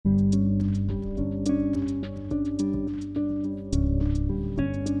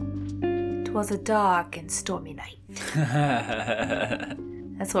was a dark and stormy night.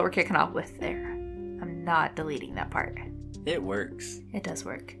 That's what we're kicking off with there. I'm not deleting that part. It works. It does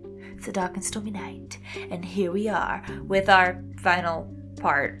work. It's a dark and stormy night. And here we are with our final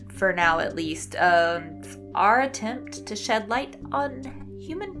part, for now at least, our attempt to shed light on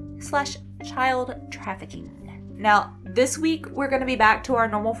human/child trafficking. Now, this week we're going to be back to our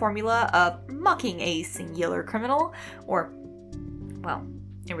normal formula of mocking a singular criminal, or, well,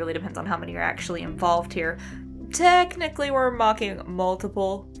 it really depends on how many are actually involved here. Technically, we're mocking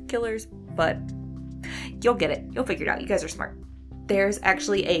multiple killers, but you'll get it. You'll figure it out. You guys are smart. There's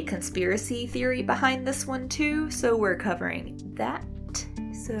actually a conspiracy theory behind this one, too, so we're covering that.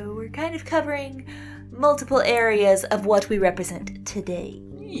 So we're kind of covering multiple areas of what we represent today.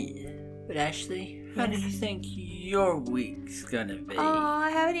 Yeah. But Ashley, how do you think your week's gonna be? Oh, I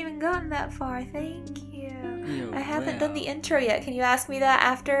haven't even gotten that far. Thank you. Oh, I haven't done the intro yet. Can you ask me that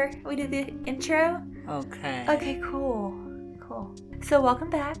after we do the intro? Okay. Okay, cool. Cool. So welcome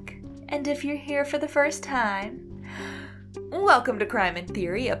back. And if you're here for the first time, welcome to Crime in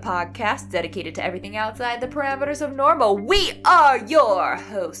Theory, a podcast dedicated to everything outside the parameters of normal. We are your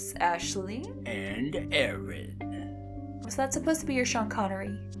hosts, Ashley. And Aaron. Was that supposed to be your Sean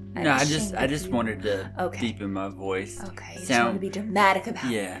Connery? No, I just wanted to deepen my voice. Okay, you just wanted to be dramatic about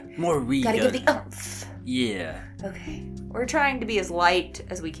it. Yeah, more regal. Gotta give the oomph. Yeah. Okay. We're trying to be as light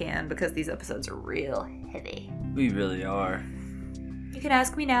as we can because these episodes are real heavy. We really are. You can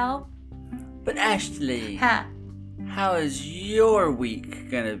ask me now. But Ashley, how is your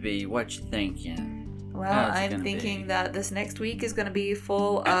week gonna be? What you thinking? Well, I'm thinking that this next week is gonna be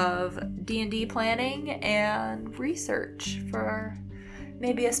full of D&D planning and research for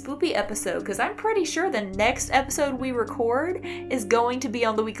maybe a spoopy episode, because I'm pretty sure the next episode we record is going to be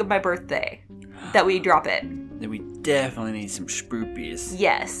on the week of my birthday that we drop it. Then we definitely need some spoopies.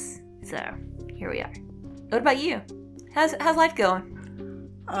 Yes. So, here we are. What about you? How's life going?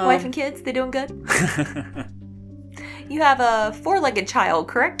 Wife and kids, they doing good? You have a 4-legged child,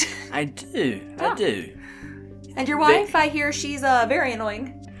 correct? I do. I do. And your wife, I hear she's very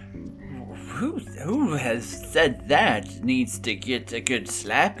annoying. Who has said that needs to get a good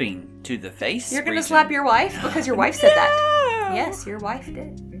slapping to the face? You're going to slap your wife? Because your wife said that. Yes, your wife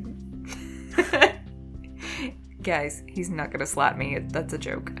did. Guys, he's not going to slap me. That's a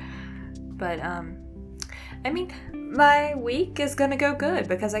joke. But, I mean, my week is going to go good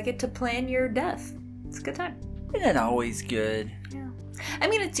because I get to plan your death. It's a good time. Isn't that always good? Yeah. I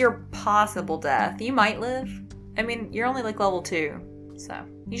mean, it's your possible death. You might live. I mean, you're only like level 2, so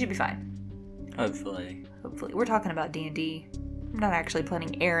you should be fine. Hopefully. We're talking about D&D. I'm not actually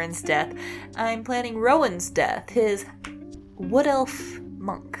planning Aaron's death. I'm planning Rowan's death, his wood elf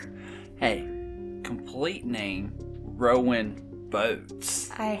monk. Hey, complete name, Rowan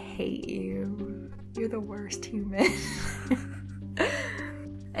Boats. I hate you. You're the worst human.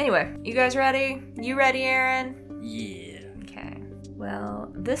 Anyway, you guys ready? You ready, Aaron? Yeah. Okay.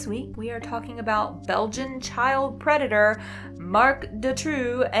 Well, this week we are talking about Belgian child predator Marc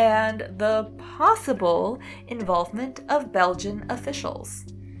Dutroux and the possible involvement of Belgian officials.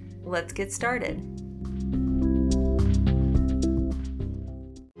 Let's get started.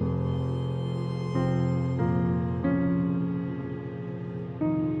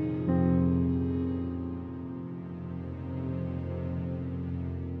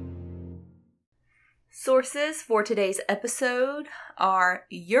 Sources for today's episode are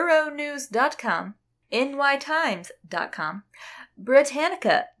Euronews.com, NYTimes.com,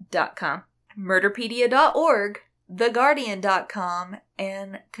 Britannica.com, Murderpedia.org, TheGuardian.com,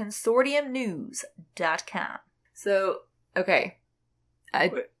 and ConsortiumNews.com. So, okay.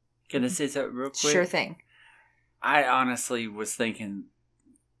 Can I say something real quick? Sure thing. I honestly was thinking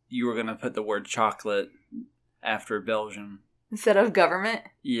you were going to put the word chocolate after Belgium. Instead of government?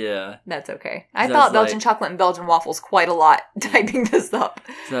 Yeah. That's okay. I thought Belgian chocolate and Belgian waffles quite a lot typing this up.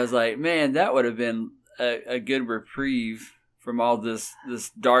 So I was like, man, that would have been a good reprieve from all this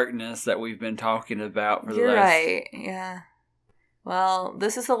darkness that we've been talking about for the last... You're right, yeah. Well,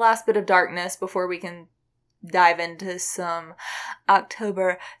 this is the last bit of darkness before we can dive into some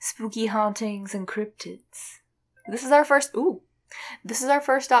October spooky hauntings and cryptids. This is our first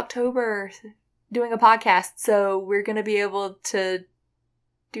October doing a podcast, so we're going to be able to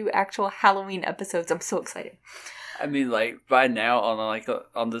do actual Halloween episodes. I'm so excited. I mean, like, by now,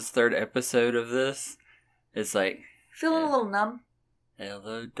 on this third episode of this, it's like... Feeling a little numb.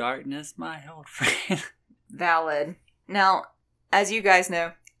 Hello, darkness, my old friend. Valid. Now, as you guys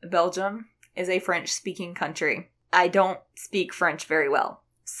know, Belgium is a French-speaking country. I don't speak French very well,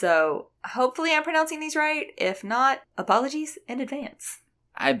 so hopefully I'm pronouncing these right. If not, apologies in advance.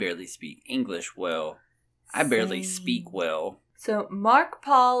 I barely speak English well. I barely Same. speak well. So Mark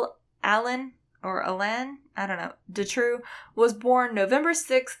Paul Allen, or Alain, I don't know, Dutroux, was born November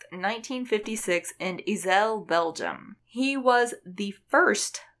 6th, 1956 in Ixelles, Belgium. He was the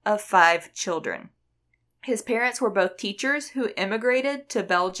first of 5 children. His parents were both teachers who immigrated to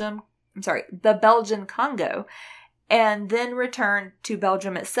the Belgian Congo, and then returned to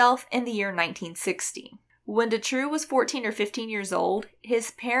Belgium itself in the year 1960. When Dutroux was 14 or 15 years old,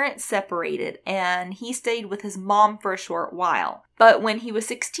 his parents separated and he stayed with his mom for a short while. But when he was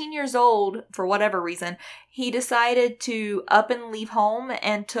 16 years old, for whatever reason, he decided to up and leave home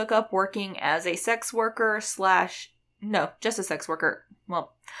and took up working as a sex worker slash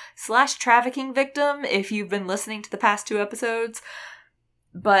trafficking victim, if you've been listening to the past 2 episodes.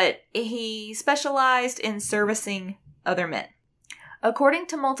 But he specialized in servicing other men. According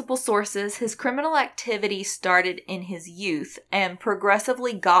to multiple sources, his criminal activity started in his youth and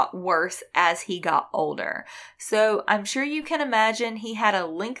progressively got worse as he got older. So I'm sure you can imagine he had a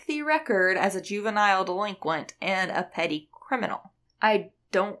lengthy record as a juvenile delinquent and a petty criminal. I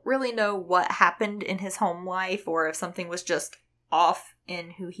don't really know what happened in his home life or if something was just off in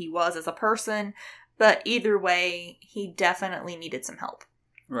who he was as a person, but either way, he definitely needed some help.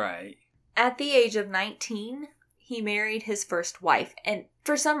 Right. At the age of 19, he married his first wife. And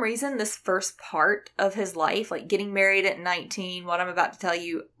for some reason, this first part of his life, like getting married at 19, what I'm about to tell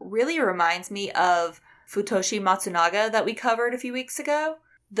you, really reminds me of Futoshi Matsunaga that we covered a few weeks ago.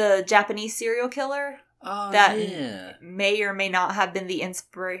 The Japanese serial killer. Oh, that yeah. may or may not have been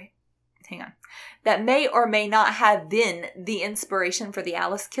That may or may not have been the inspiration for the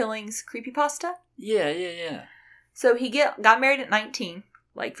Alice Killings creepypasta. Yeah. So he got married at 19,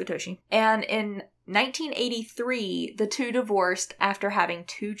 like Futoshi. And in 1983, the two divorced after having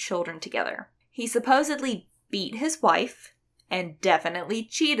 2 children together. He supposedly beat his wife and definitely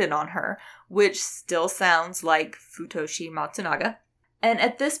cheated on her, which still sounds like Futoshi Matsunaga. And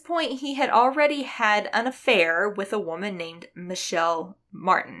at this point, he had already had an affair with a woman named Michelle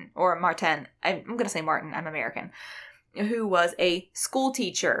Martin, or Martin. I'm going to say Martin, I'm American, who was a school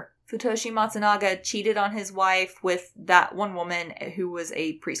teacher. Futoshi Matsunaga cheated on his wife with that one woman who was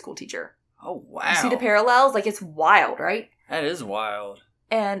a preschool teacher. Oh, wow. You see the parallels? Like, it's wild, right? That is wild.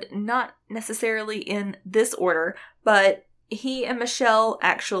 And not necessarily in this order, but he and Michelle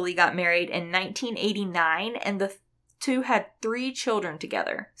actually got married in 1989, and the 2 had 3 children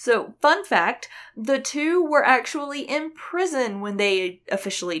together. So, fun fact, the 2 were actually in prison when they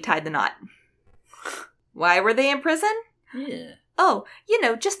officially tied the knot. Why were they in prison? Yeah. Oh,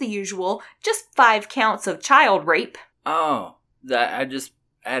 just the usual. Just 5 counts of child rape. Oh, that I just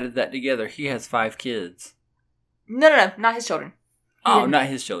added that together. He has 5 kids. No, not his children. Not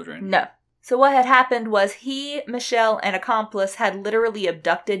his children. No. So what had happened was he, Michelle, and accomplice had literally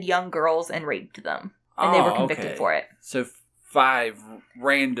abducted young girls and raped them. And they were convicted for it. So 5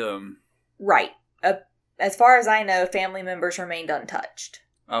 random. Right. As far as I know, family members remained untouched.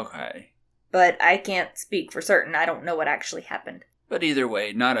 Okay. But I can't speak for certain. I don't know what actually happened. But either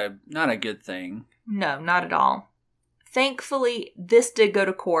way, not a good thing. No, not at all. Thankfully, this did go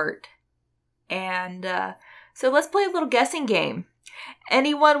to court. And so let's play a little guessing game.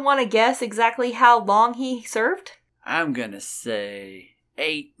 Anyone want to guess exactly how long he served? I'm going to say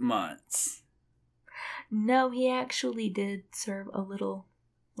 8 months. No, he actually did serve a little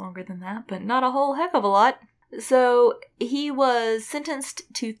longer than that, but not a whole heck of a lot. So he was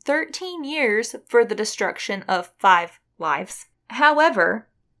sentenced to 13 years for the destruction of 5 lives. However,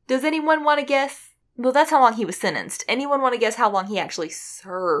 does anyone want to guess? Well, that's how long he was sentenced. Anyone want to guess how long he actually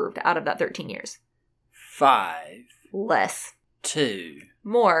served out of that 13 years? 5. Less. 2.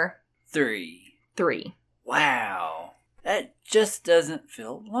 More. 3. 3. Wow. That just doesn't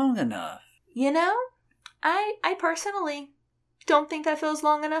feel long enough. I personally don't think that feels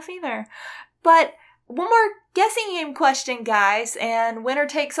long enough either. But one more guessing game question, guys, and winner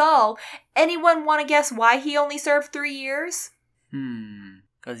takes all. Anyone want to guess why he only served 3 years?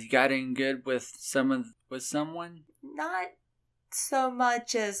 Because he got in good with someone? Not so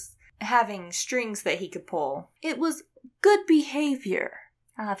much as having strings that he could pull. It was good behavior.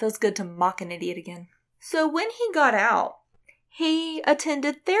 It feels good to mock an idiot again. So when he got out, he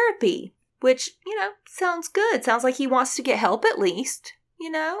attended therapy, which, sounds good. Sounds like he wants to get help at least.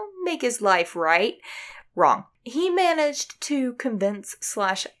 Make his life right. Wrong. He managed to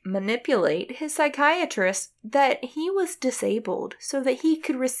convince/manipulate his psychiatrist that he was disabled so that he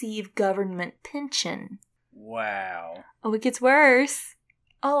could receive government pension. Wow. Oh, it gets worse.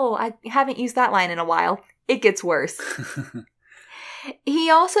 Oh, I haven't used that line in a while. It gets worse. He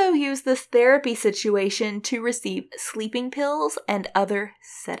also used this therapy situation to receive sleeping pills and other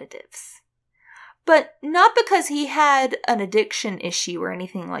sedatives. But not because he had an addiction issue or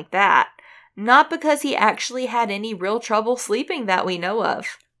anything like that. Not because he actually had any real trouble sleeping that we know of.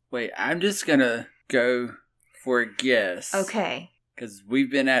 Wait, I'm just gonna go for a guess. Okay. Because we've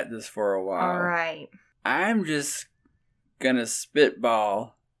been at this for a while. All right. I'm just gonna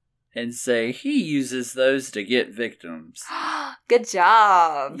spitball and say he uses those to get victims. Good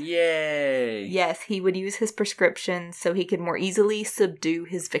job. Yay. Yes, he would use his prescriptions so he could more easily subdue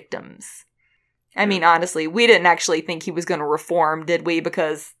his victims. I mean, honestly, we didn't actually think he was going to reform, did we?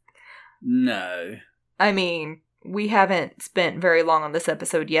 Because... No. I mean, we haven't spent very long on this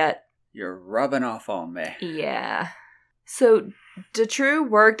episode yet. You're rubbing off on me. Yeah. So, Dutroux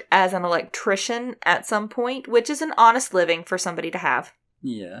worked as an electrician at some point, which is an honest living for somebody to have.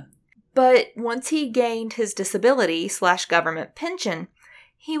 Yeah. But once he gained his disability/government pension,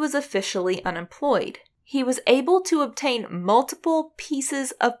 he was officially unemployed. He was able to obtain multiple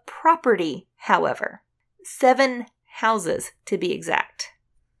pieces of property, however. 7 houses, to be exact.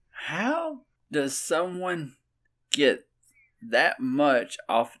 How does someone get that much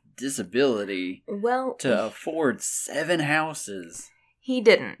off disability to afford 7 houses? He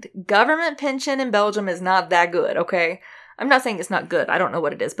didn't. Government pension in Belgium is not that good, okay? I'm not saying it's not good. I don't know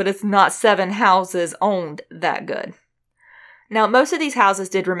what it is, but it's not 7 houses owned that good. Now, most of these houses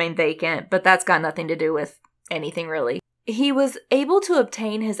did remain vacant, but that's got nothing to do with anything really. He was able to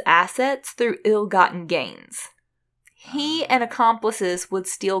obtain his assets through ill-gotten gains. He and accomplices would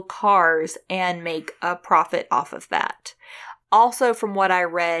steal cars and make a profit off of that. Also, from what I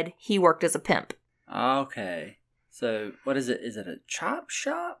read, he worked as a pimp. Okay. So, what is it? Is it a chop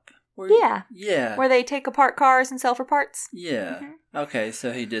shop? Yeah. Yeah. Where they take apart cars and sell for parts? Yeah. Mm-hmm. Okay,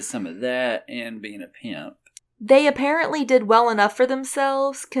 so he did some of that and being a pimp. They apparently did well enough for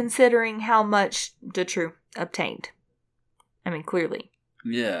themselves, considering how much Dutroux obtained. I mean, clearly.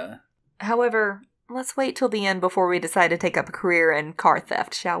 Yeah. However, let's wait till the end before we decide to take up a career in car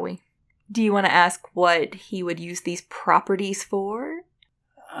theft, shall we? Do you want to ask what he would use these properties for?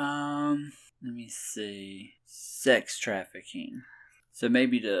 Let me see. Sex trafficking. So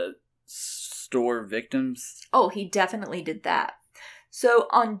maybe to store victims? Oh, he definitely did that. So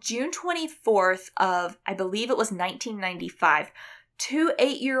on June 24th of, I believe it was 1995, 2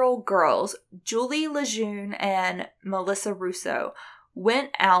 8-year-old girls, Julie Lejeune and Melissa Russo, went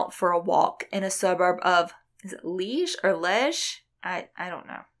out for a walk in a suburb of, is it Liege or Liege? I don't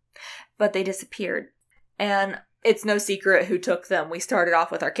know. But they disappeared. And it's no secret who took them. We started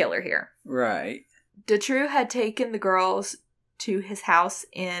off with our killer here. Right. Dutroux had taken the girls to his house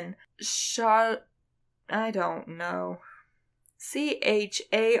in I don't know. Charleroi.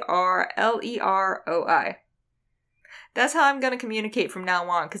 That's how I'm going to communicate from now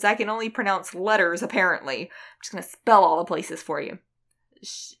on, because I can only pronounce letters, apparently. I'm just going to spell all the places for you.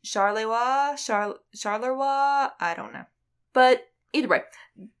 Charleroi? I don't know. But either way,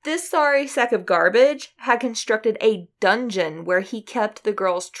 this sorry sack of garbage had constructed a dungeon where he kept the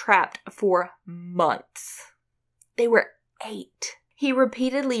girls trapped for months. They were 8. He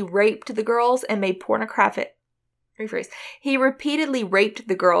repeatedly raped the girls and made pornographic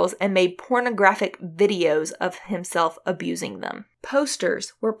videos of himself abusing them.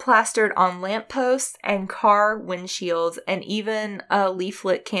 Posters were plastered on lampposts and car windshields, and even a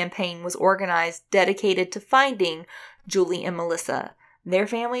leaflet campaign was organized dedicated to finding Julie and Melissa. Their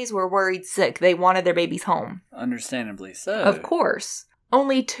families were worried sick. They wanted their babies home. Understandably so. Of course.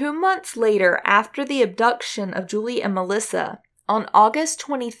 Only 2 months later, after the abduction of Julie and Melissa, on August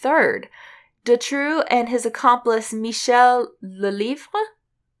 23rd, Dutroux and his accomplice Michel Lelivre,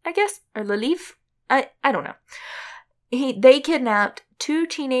 I don't know. They kidnapped 2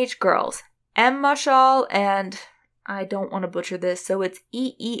 teenage girls, M. Marshall and, I don't want to butcher this, so it's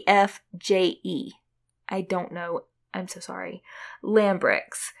EEFJE. I don't know. I'm so sorry.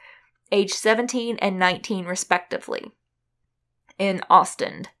 Lambrix, age 17 and 19 respectively, in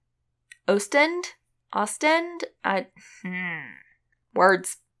Ostend.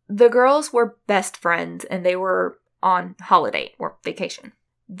 Words. The girls were best friends and they were on holiday or vacation.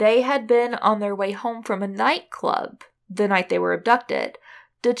 They had been on their way home from a nightclub the night they were abducted.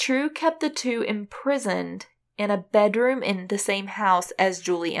 Dutroux kept the 2 imprisoned in a bedroom in the same house as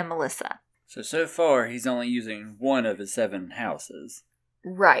Julie and Melissa. So far, he's only using 1 of his 7 houses.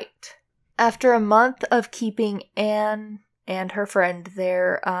 Right. After a month of keeping Anne and her friend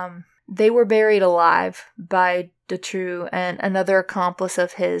there, they were buried alive by Dutroux and another accomplice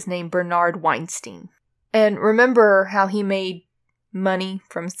of his named Bernard Weinstein. And remember how he made money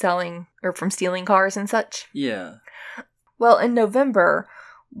from stealing cars and such? Yeah. Well, in November,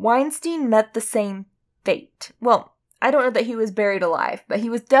 Weinstein met the same fate. Well, I don't know that he was buried alive, but he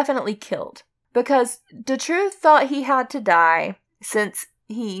was definitely killed. Because Dutroux thought he had to die since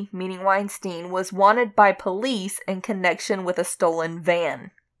he, meaning Weinstein, was wanted by police in connection with a stolen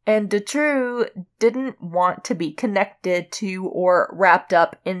van. And Dutroux didn't want to be connected to or wrapped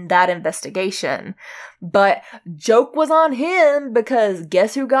up in that investigation. But joke was on him, because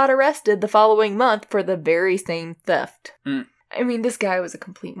guess who got arrested the following month for the very same theft? I mean, this guy was a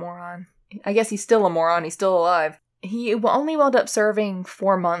complete moron. I guess he's still a moron. He's still alive. He only wound up serving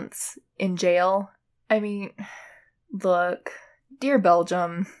 4 months in jail. I mean, look, dear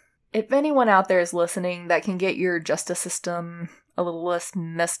Belgium, if anyone out there is listening that can get your justice system a little less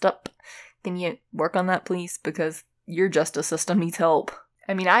messed up, can you work on that, please? Because your justice system needs help.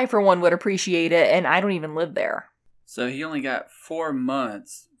 I mean, I, for one, would appreciate it, and I don't even live there. So he only got 4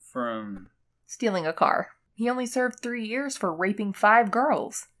 months from stealing a car. He only served 3 years for raping 5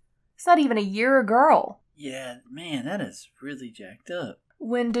 girls. It's not even a year a girl. Yeah, man, that is really jacked up.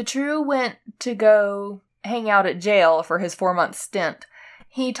 When Dutroux went to go hang out at jail for his 4-month stint,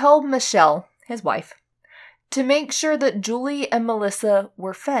 he told Michelle, his wife, to make sure that Julie and Melissa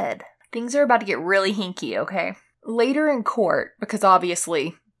were fed. Things are about to get really hinky, okay? Later in court, because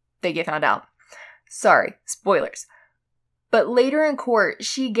obviously they get found out. Sorry, spoilers. But later in court,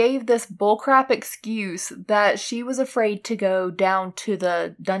 she gave this bullcrap excuse that she was afraid to go down to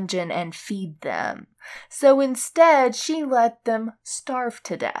the dungeon and feed them. So instead, she let them starve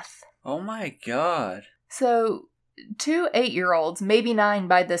to death. Oh my god. So, 2 8-year-olds, maybe 9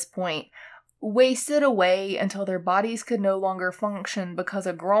 by this point, wasted away until their bodies could no longer function because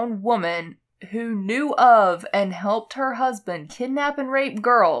a grown woman who knew of and helped her husband kidnap and rape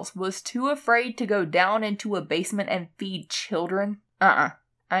girls was too afraid to go down into a basement and feed children. I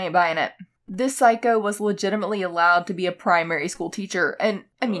ain't buying it. This psycho was legitimately allowed to be a primary school teacher, and,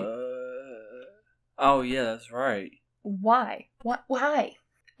 I mean... oh, yeah, that's right. Why? Why?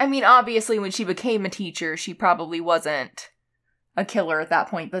 I mean, obviously, when she became a teacher, she probably wasn't a killer at that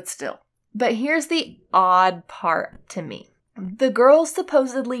point, but still. But here's the odd part to me. The girls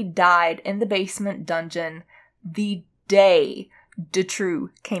supposedly died in the basement dungeon the day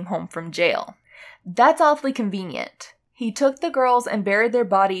Dutroux came home from jail. That's awfully convenient. He took the girls and buried their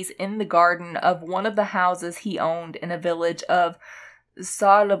bodies in the garden of one of the houses he owned in a village of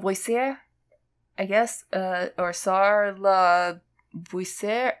Sars-le-Boissière, I guess, or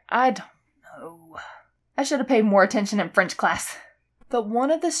Sars-le-Boissière, I don't know. I should have paid more attention in French class. But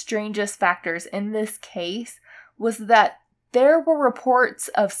one of the strangest factors in this case was that there were reports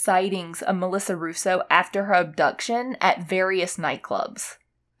of sightings of Melissa Russo after her abduction at various nightclubs.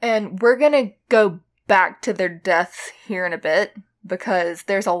 And we're gonna go back to their deaths here in a bit, because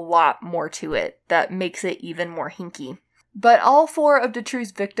there's a lot more to it that makes it even more hinky. But all 4 of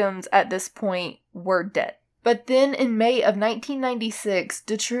Dutroux's victims at this point were dead. But then in May of 1996,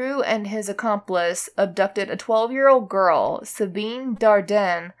 Dutroux and his accomplice abducted a 12-year-old girl, Sabine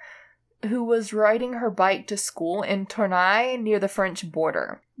Dardenne, who was riding her bike to school in Tournai near the French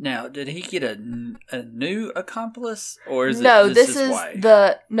border. Now, did he get a new accomplice, or is no, it this his is wife?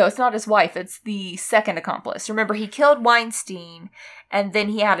 No, it's not his wife. It's the second accomplice. Remember, he killed Weinstein, and then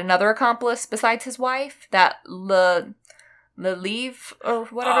he had another accomplice besides his wife, that Leleef or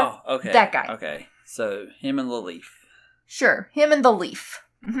whatever. Oh, okay. That guy. Okay, so him and Leleef. Sure, him and the Leaf.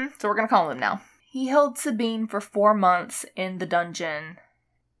 So we're gonna call him now. He held Sabine for 4 months in the dungeon,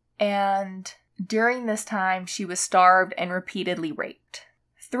 and during this time, she was starved and repeatedly raped.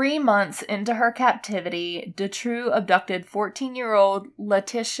 3 months into her captivity, Dutroux abducted 14-year-old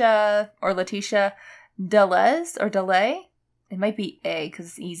Letitia Delez, or Delay? It might be A, because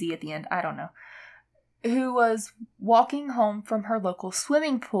it's easy at the end. I don't know. Who was walking home from her local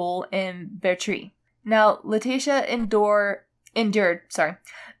swimming pool in Bertry. Now, Letitia endured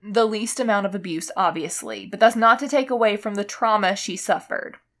the least amount of abuse, obviously, but that's not to take away from the trauma she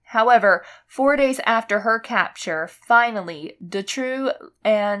suffered. However, 4 days after her capture, finally, Dutroux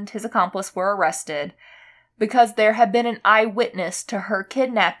and his accomplice were arrested because there had been an eyewitness to her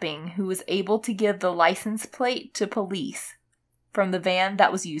kidnapping who was able to give the license plate to police from the van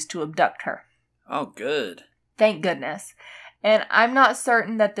that was used to abduct her. Oh, good. Thank goodness. And I'm not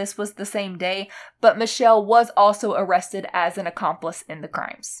certain that this was the same day, but Michelle was also arrested as an accomplice in the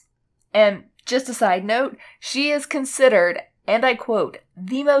crimes. And just a side note, she is considered, and I quote,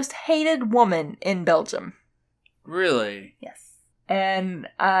 the most hated woman in Belgium. Really? Yes. And,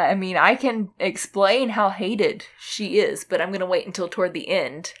 I mean, I can explain how hated she is, but I'm going to wait until toward the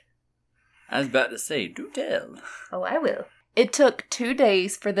end. I was about to say, do tell. Oh, I will. It took 2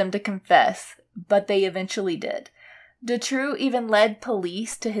 days for them to confess, but they eventually did. Dutroux even led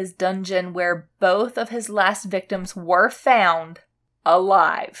police to his dungeon where both of his last victims were found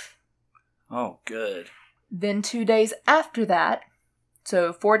alive. Oh, good. Then 2 days after that,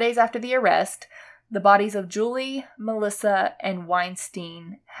 so 4 days after the arrest, the bodies of Julie, Melissa, and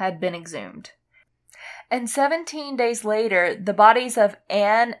Weinstein had been exhumed. And 17 days later, the bodies of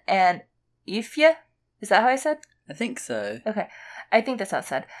Anne and Ifya, is that how I said? I think so. Okay, I think that's how it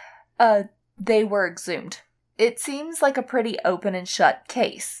said. They were exhumed. It seems like a pretty open and shut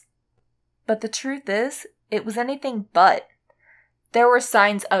case. But the truth is, it was anything but. There were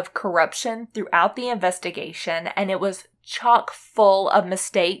signs of corruption throughout the investigation, and it was chock full of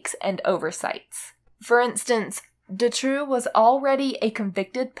mistakes and oversights. For instance, Dutroux was already a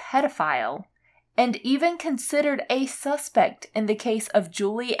convicted pedophile, and even considered a suspect in the case of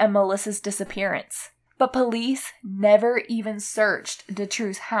Julie and Melissa's disappearance. But police never even searched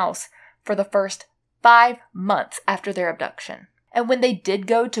Dutroux's house for the first 5 months after their abduction. And when they did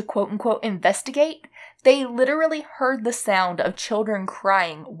go to quote-unquote investigate, they literally heard the sound of children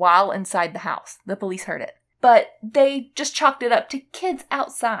crying while inside the house. The police heard it. But they just chalked it up to kids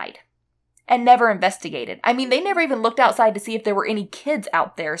outside and never investigated. I mean, they never even looked outside to see if there were any kids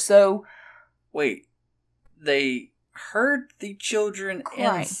out there, so... Wait, they heard the children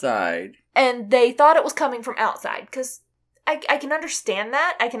crying inside. And they thought it was coming from outside, because I can understand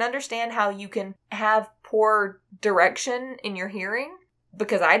that. I can understand how you can have poor direction in your hearing,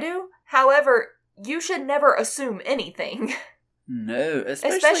 because I do. However, you should never assume anything. No,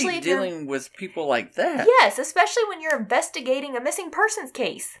 especially dealing with people like that. Yes, especially when you're investigating a missing persons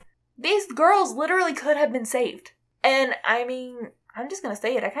case. These girls literally could have been saved. And, I mean, I'm just going to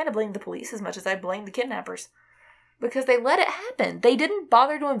say it. I kind of blame the police as much as I blame the kidnappers. Because they let it happen. They didn't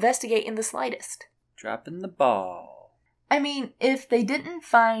bother to investigate in the slightest. Dropping the ball. I mean, if they didn't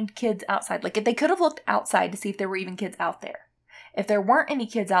find kids outside, like if they could have looked outside to see if there were even kids out there. If there weren't any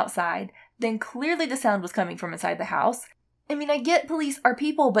kids outside, then clearly the sound was coming from inside the house. I mean, I get police are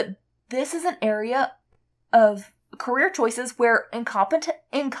people, but this is an area of career choices where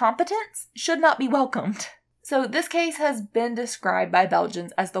incompetence should not be welcomed. So this case has been described by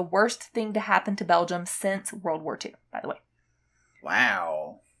Belgians as the worst thing to happen to Belgium since World War II, by the way.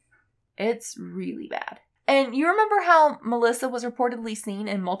 Wow. It's really bad. And you remember how Melissa was reportedly seen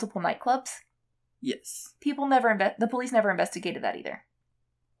in multiple nightclubs? Yes. The police never investigated that either.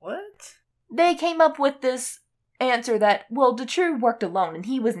 What? They came up with this answer that, well, Dutroux worked alone and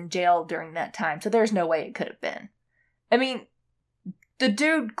he was in jail during that time, so there's no way it could have been. I mean, the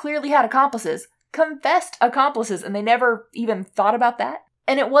dude clearly had accomplices. Confessed accomplices, and they never even thought about that.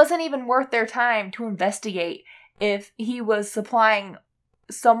 And it wasn't even worth their time to investigate if he was supplying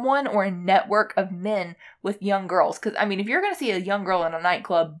someone or a network of men with young girls. Because, I mean, if you're going to see a young girl in a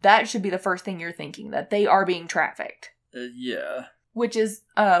nightclub, that should be the first thing you're thinking, that they are being trafficked. Yeah. Which is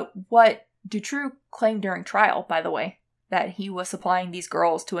what Dutroux claimed during trial, by the way, that he was supplying these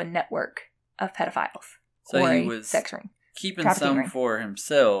girls to a network of pedophiles. So or he a was sex ring. keeping some ring. for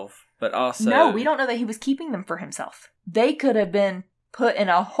himself. But also... No, we don't know that he was keeping them for himself. They could have been put in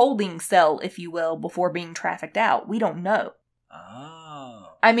a holding cell, if you will, before being trafficked out. We don't know.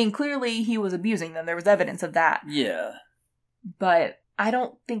 Oh. I mean, clearly he was abusing them. There was evidence of that. Yeah. But I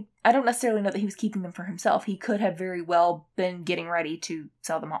don't necessarily know that he was keeping them for himself. He could have very well been getting ready to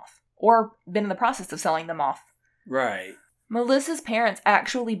sell them off. Or been in the process of selling them off. Right. Melissa's parents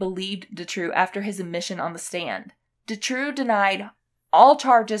actually believed Dutroux after his admission on the stand. Dutroux denied all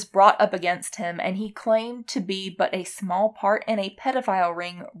charges brought up against him, and he claimed to be but a small part in a pedophile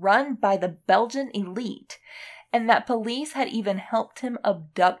ring run by the Belgian elite, and that police had even helped him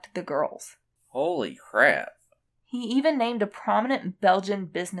abduct the girls. Holy crap. He even named a prominent Belgian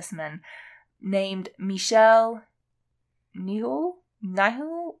businessman named Michel Nihul,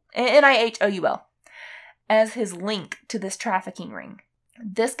 Nihoul, as his link to this trafficking ring.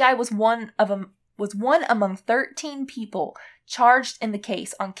 This guy was one among 13 people charged in the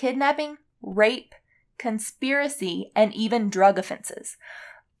case on kidnapping, rape, conspiracy, and even drug offenses.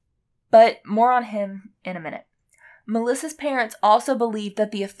 But more on him in a minute. Melissa's parents also believed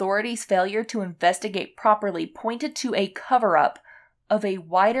that the authorities' failure to investigate properly pointed to a cover-up of a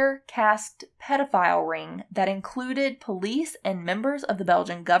wider cast pedophile ring that included police and members of the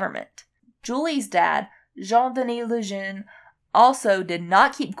Belgian government. Julie's dad, Jean-Denis Lejeune, also did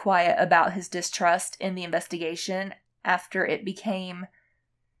not keep quiet about his distrust in the investigation after it became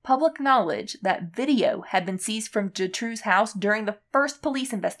public knowledge that video had been seized from Dutroux's house during the first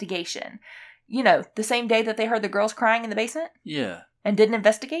police investigation. You know, the same day that they heard the girls crying in the basement? Yeah. And didn't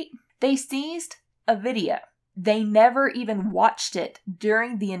investigate? They seized a video. They never even watched it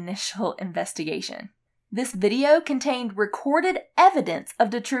during the initial investigation. This video contained recorded evidence of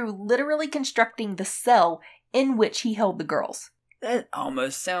Dutroux literally constructing the cell in which he held the girls. That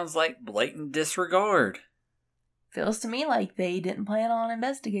almost sounds like blatant disregard. Feels to me like they didn't plan on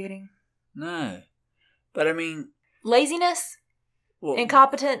investigating. No. But I mean... Laziness, well,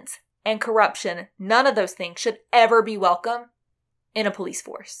 incompetence, and corruption, none of those things should ever be welcome in a police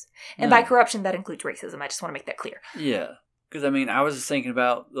force. And No. by corruption, that includes racism. I just want to make that clear. Yeah. Because, I mean, I was just thinking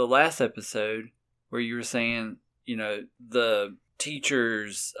about the last episode where you were saying, you know, the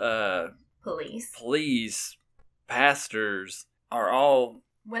teachers, police, pastors are all...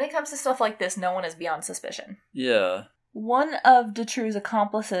 When it comes to stuff like this, no one is beyond suspicion. Yeah. One of Dutroux's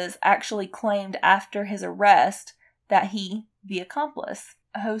accomplices actually claimed after his arrest that he, the accomplice,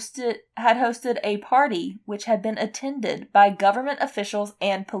 had hosted a party which had been attended by government officials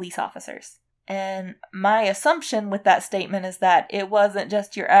and police officers. And my assumption with that statement is that it wasn't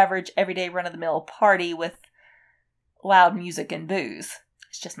just your average everyday run-of-the-mill party with loud music and booze.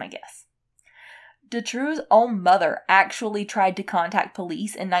 It's just my guess. Dutroux's own mother actually tried to contact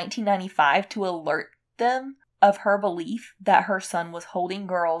police in 1995 to alert them of her belief that her son was holding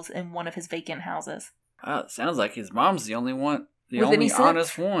girls in one of his vacant houses. Wow, it sounds like his mom's the only one, the With any only sense?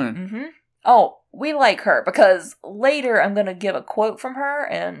 honest one. Mm-hmm. Oh, we like her because later I'm going to give a quote from her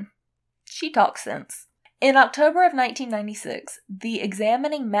and she talks sense. In October of 1996, the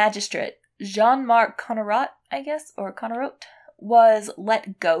examining magistrate, Jean-Marc Connerotte, was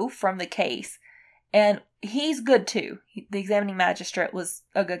let go from the case. And he's good too. The examining magistrate was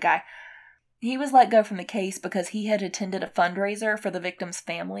a good guy. He was let go from the case because he had attended a fundraiser for the victims'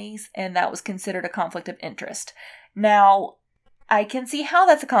 families, and that was considered a conflict of interest. Now, I can see how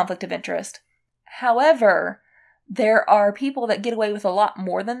that's a conflict of interest. However, there are people that get away with a lot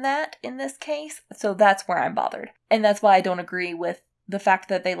more than that in this case, so that's where I'm bothered. And that's why I don't agree with the fact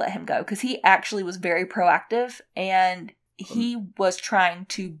that they let him go, because he actually was very proactive, and he was trying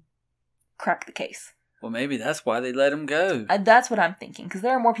to crack the case. Well, maybe that's why they let him go. That's what I'm thinking, because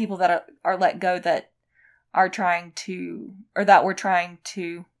there are more people that are let go that are trying to, or that were trying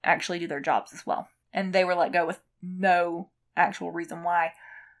to actually do their jobs as well. And they were let go with no actual reason why.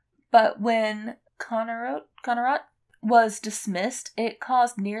 But when Connerotte was dismissed, it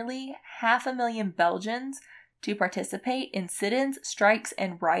caused nearly 500,000 Belgians to participate in sit-ins, strikes,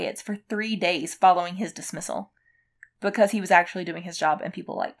 and riots for 3 days following his dismissal, because he was actually doing his job and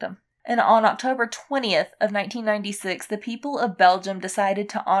people liked him. And on October 20th of 1996, the people of Belgium decided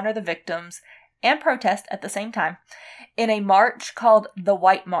to honor the victims and protest at the same time. In a march called the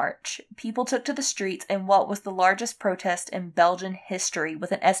White March, people took to the streets in what was the largest protest in Belgian history,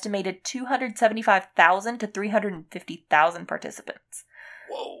 with an estimated 275,000 to 350,000 participants.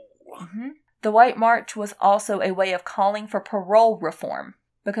 Whoa. Mm-hmm. The White March was also a way of calling for parole reform.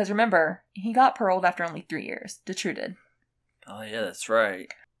 Because remember, he got paroled after only 3 years. Dutroux did. Oh, yeah, that's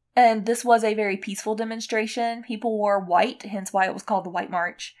right. And this was a very peaceful demonstration. People wore white, hence why it was called the White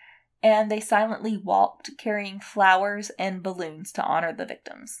March. And they silently walked, carrying flowers and balloons to honor the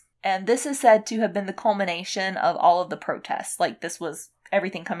victims. And this is said to have been the culmination of all of the protests. Like, this was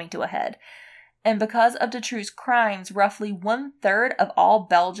everything coming to a head. And because of Dutroux's crimes, roughly 1/3 of all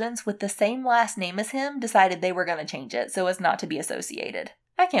Belgians with the same last name as him decided they were going to change it so as not to be associated.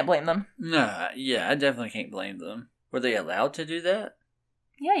 I can't blame them. No, yeah, I definitely can't blame them. Were they allowed to do that?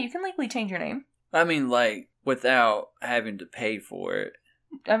 Yeah, you can legally change your name. I mean, like, without having to pay for it.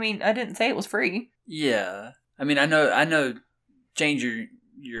 I mean, I didn't say it was free. Yeah. I mean, I know change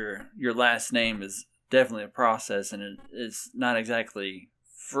your last name is definitely a process, and it's not exactly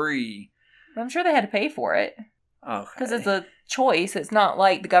free. I'm sure they had to pay for it. Okay. Because it's a choice. It's not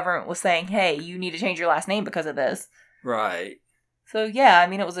like the government was saying, hey, you need to change your last name because of this. Right. So, yeah, I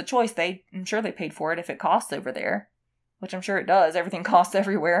mean, it was a choice. I'm sure they paid for it if it costs over there. Which I'm sure it does. Everything costs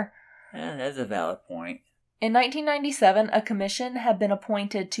everywhere. Yeah, that's a valid point. In 1997, a commission had been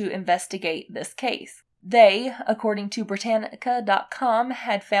appointed to investigate this case. They, according to Britannica.com,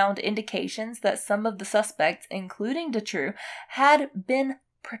 had found indications that some of the suspects, including Dutroux, had been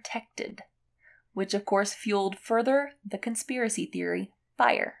protected, which of course fueled further the conspiracy theory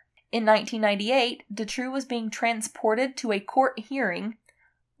fire. In 1998, Dutroux was being transported to a court hearing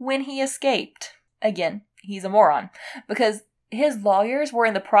when he escaped. Again, he's a moron, because his lawyers were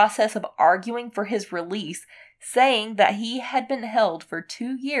in the process of arguing for his release, saying that he had been held for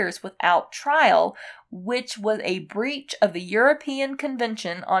 2 years without trial, which was a breach of the European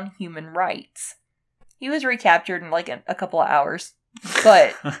Convention on Human Rights. He was recaptured in like a couple of hours,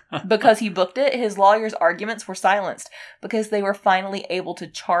 but because he booked it, his lawyers' arguments were silenced because they were finally able to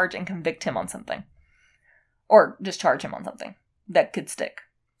charge and convict him on something. Or just charge him on something that could stick.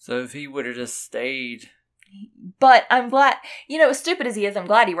 So if he would have just stayed But I'm glad, as stupid as he is, I'm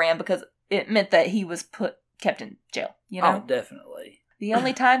glad he ran because it meant that he was kept in jail, Oh, definitely. The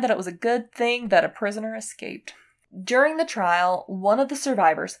only time that it was a good thing that a prisoner escaped. During the trial, one of the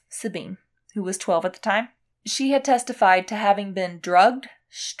survivors, Sabine, who was 12 at the time, she had testified to having been drugged,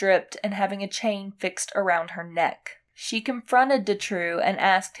 stripped, and having a chain fixed around her neck. She confronted Dutroux and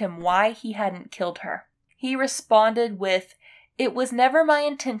asked him why he hadn't killed her. He responded with, "It was never my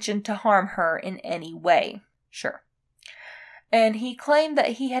intention to harm her in any way." Sure. And he claimed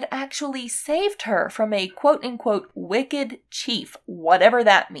that he had actually saved her from a quote-unquote wicked chief, whatever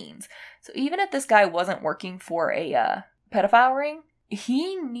that means. So even if this guy wasn't working for a pedophile ring,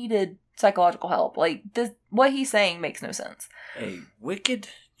 he needed psychological help. What he's saying makes no sense. A wicked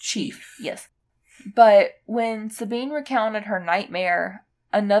chief. Yes. But when Sabine recounted her nightmare,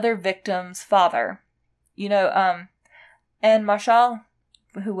 another victim's father, and Marshall,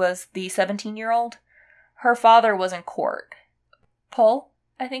 who was the 17-year-old, her father was in court. Paul,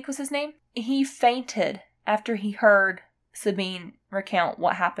 I think was his name. He fainted after he heard Sabine recount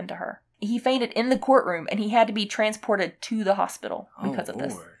what happened to her. He fainted in the courtroom and he had to be transported to the hospital because of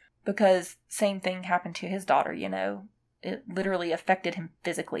this. Because same thing happened to his daughter, It literally affected him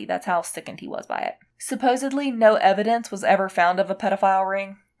physically. That's how sickened he was by it. Supposedly, no evidence was ever found of a pedophile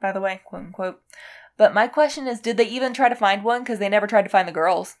ring, by the way, quote unquote. But my question is, did they even try to find one? Because they never tried to find the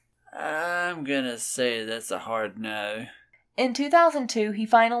girls. I'm gonna say that's a hard no. In 2002, he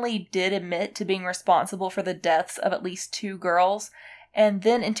finally did admit to being responsible for the deaths of at least 2 girls. And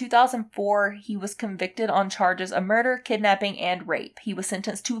then in 2004, he was convicted on charges of murder, kidnapping, and rape. He was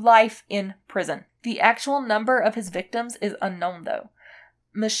sentenced to life in prison. The actual number of his victims is unknown, though.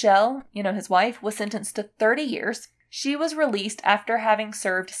 Michelle, his wife, was sentenced to 30 years. She was released after having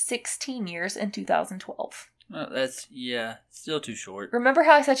served 16 years in 2012. Well, that's, still too short. Remember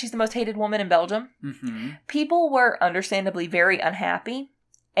how I said she's the most hated woman in Belgium? Mm-hmm. People were understandably very unhappy,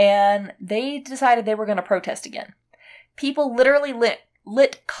 and they decided they were going to protest again. People literally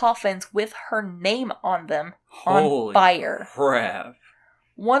lit coffins with her name on them on fire. Crap.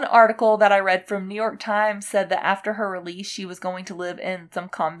 One article that I read from New York Times said that after her release, she was going to live in some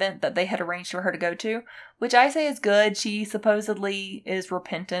convent that they had arranged for her to go to, which I say is good. She supposedly is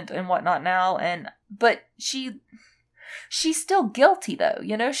repentant and whatnot now, but she's still guilty though,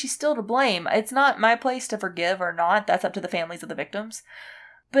 she's still to blame. It's not my place to forgive or not. That's up to the families of the victims.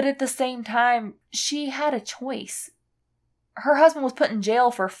 But at the same time, she had a choice. Her husband was put in jail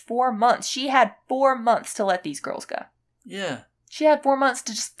for 4 months. She had 4 months to let these girls go. Yeah. She had 4 months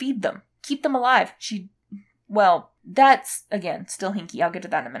to just feed them. Keep them alive. That's, again, still hinky. I'll get to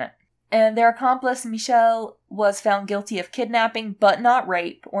that in a minute. And their accomplice, Michelle, was found guilty of kidnapping, but not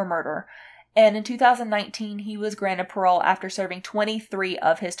rape or murder. And in 2019, he was granted parole after serving 23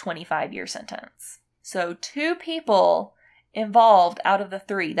 of his 25-year sentence. So 2 people involved out of the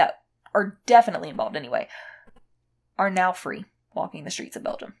 3 that are definitely involved anyway are now free, walking the streets of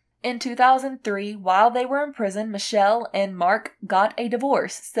Belgium. In 2003, while they were in prison, Michelle and Mark got a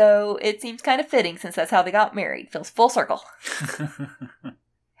divorce. So it seems kind of fitting since that's how they got married. Feels full circle.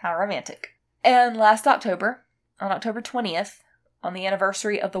 How romantic. And last October, on October 20th, on the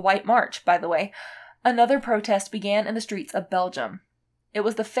anniversary of the White March, by the way, another protest began in the streets of Belgium. It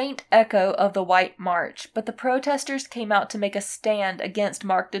was the faint echo of the White March, but the protesters came out to make a stand against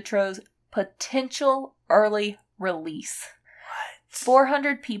Marc Dutroux's potential early release.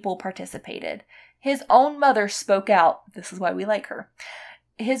 400 people participated. His own mother spoke out. This is why we like her.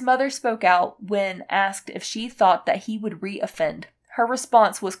 His mother spoke out when asked if she thought that he would re-offend. Her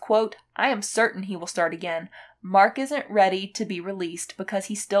response was, quote, "I am certain he will start again. Mark isn't ready to be released because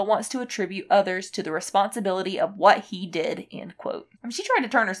he still wants to attribute others to the responsibility of what he did," end quote. She tried to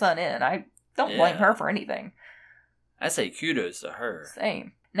turn her son in. I don't blame her for anything. I say kudos to her.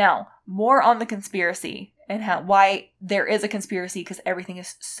 Same. Now, more on the conspiracy and why there is a conspiracy, because everything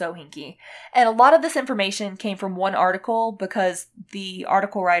is so hinky. And a lot of this information came from one article because the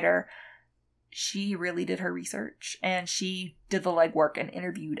article writer, she really did her research and she did the legwork and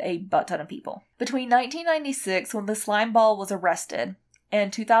interviewed a butt ton of people. Between 1996, when the slime ball was arrested,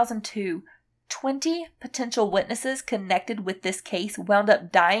 and 2002, 20 potential witnesses connected with this case wound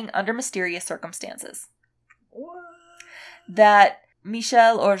up dying under mysterious circumstances. What? That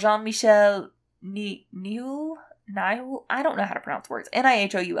Michel or Jean-Michel Nihoul, I don't know how to pronounce words,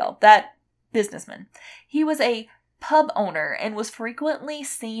 Nihoul, that businessman. He was a pub owner and was frequently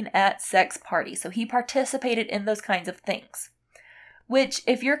seen at sex parties, so he participated in those kinds of things. Which,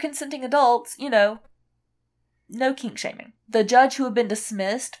 if you're consenting adults, no kink shaming. The judge who had been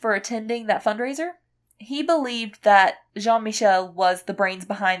dismissed for attending that fundraiser, he believed that Jean-Michel was the brains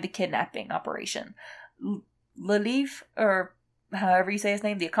behind the kidnapping operation. Lelive, or however you say his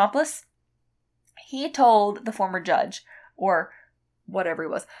name, the accomplice, he told the former judge, or whatever he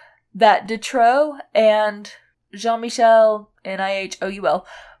was, that Dutroux and Jean-Michel, Nihoul,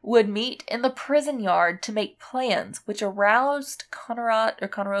 would meet in the prison yard to make plans, which aroused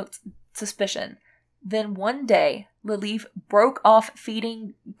Conneaut's suspicion. Then one day, Lelive broke off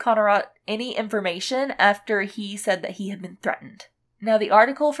feeding Conneaut any information after he said that he had been threatened. Now, the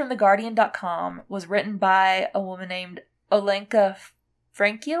article from TheGuardian.com was written by a woman named Olenka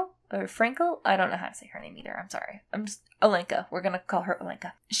Frankel? I don't know how to say her name either. I'm sorry. I'm just Olenka. We're going to call her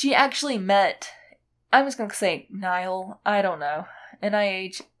Olenka. She actually met, I'm just going to say Nihoul. I don't know.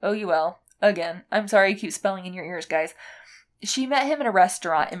 Nihoul. Again, I'm sorry you keep spelling in your ears, guys. She met him in a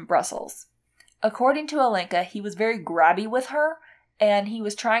restaurant in Brussels. According to Olenka, he was very grabby with her, and he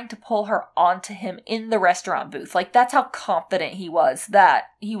was trying to pull her onto him in the restaurant booth. Like, that's how confident he was that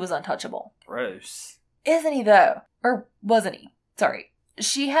he was untouchable. Gross. Isn't he, though? Or wasn't he? Sorry.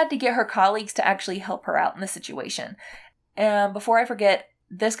 She had to get her colleagues to actually help her out in this situation. And before I forget,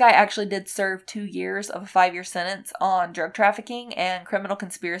 this guy actually did serve 2 years of a 5-year sentence on drug trafficking and criminal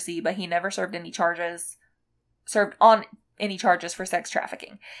conspiracy, but he never served any charges for sex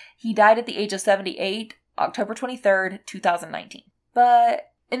trafficking. He died at the age of 78, October 23rd, 2019.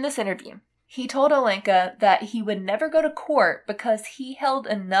 But in this interview, he told Olenka that he would never go to court because he held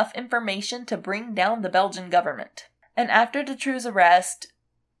enough information to bring down the Belgian government. And after Dutroux's arrest,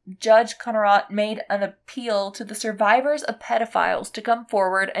 Judge Conneaut made an appeal to the survivors of pedophiles to come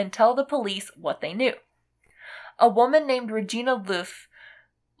forward and tell the police what they knew. A woman named Regina Louf,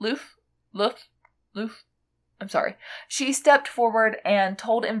 she stepped forward and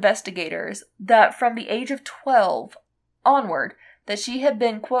told investigators that from the age of 12 onward, that she had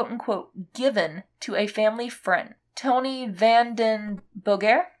been quote-unquote given to a family friend, Tony Van den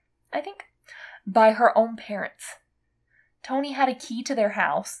Bogaert, I think, by her own parents. Tony had a key to their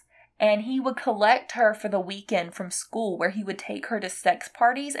house, and he would collect her for the weekend from school, where he would take her to sex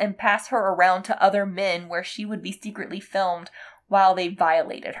parties and pass her around to other men where she would be secretly filmed while they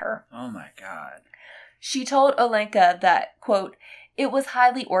violated her. Oh my God. She told Olenka that, quote, it was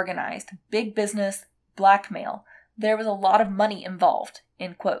highly organized, big business, blackmail. There was a lot of money involved,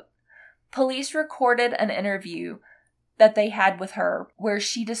 end quote. Police recorded an interview that they had with her where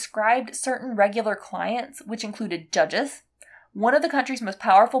she described certain regular clients, which included judges, one of the country's most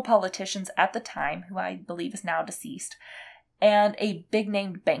powerful politicians at the time, who I believe is now deceased, and a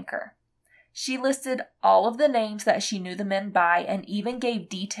big-named banker. She listed all of the names that she knew the men by and even gave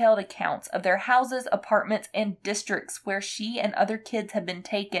detailed accounts of their houses, apartments, and districts where she and other kids had been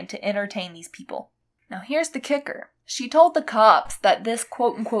taken to entertain these people. Now here's the kicker. She told the cops that this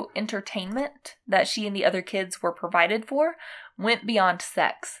quote-unquote entertainment that she and the other kids were provided for went beyond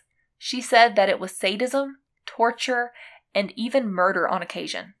sex. She said that it was sadism, torture, and even murder on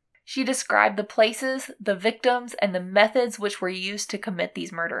occasion. She described the places, the victims, and the methods which were used to commit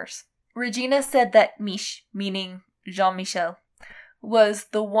these murders. Regina said that Mich, meaning Jean-Michel, was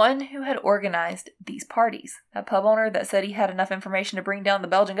the one who had organized these parties. That pub owner that said he had enough information to bring down the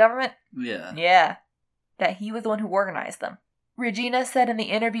Belgian government? Yeah. Yeah. That he was the one who organized them. Regina said in the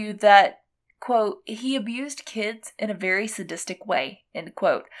interview that, quote, he abused kids in a very sadistic way, end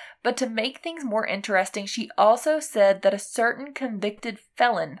quote. But to make things more interesting, she also said that a certain convicted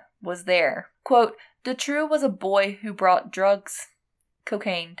felon was there. Quote, Dutroux was a boy who brought drugs,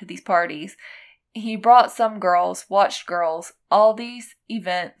 cocaine, to these parties. He brought some girls, watched girls, at these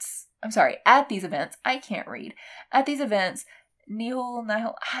events, At these events, Nihoul,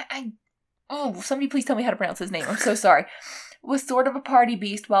 somebody please tell me how to pronounce his name. I'm so sorry. Was sort of a party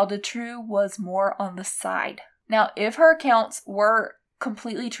beast, while Dutroux was more on the side. Now, if her accounts were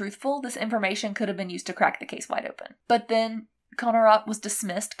completely truthful, this information could have been used to crack the case wide open. But then Conneaut was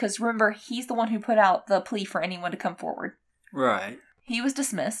dismissed, because remember, he's the one who put out the plea for anyone to come forward. Right. He was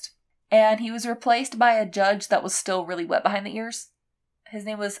dismissed, and he was replaced by a judge that was still really wet behind the ears. His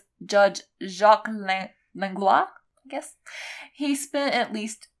name was Judge Jacques Langlois, I guess. He spent at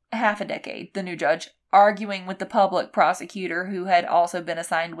least half a decade, the new judge, arguing with the public prosecutor who had also been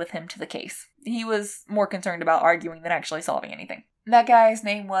assigned with him to the case. He was more concerned about arguing than actually solving anything. That guy's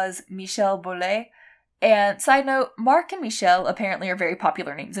name was Michel Bolet. And side note, Mark and Michel apparently are very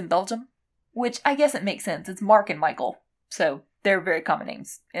popular names in Belgium, which I guess it makes sense. It's Mark and Michael. So they're very common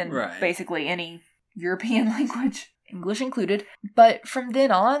names in basically any European language, English included. But from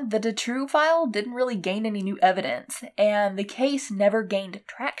then on, the Dutroux file didn't really gain any new evidence, and the case never gained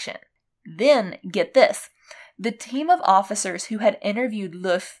traction. Then, get this, the team of officers who had interviewed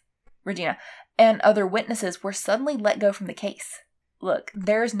Regina, and other witnesses were suddenly let go from the case. look,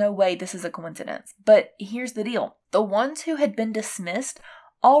 there's no way this is a coincidence. But here's the deal. The ones who had been dismissed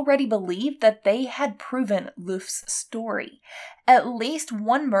already believed that they had proven Luf's story. At least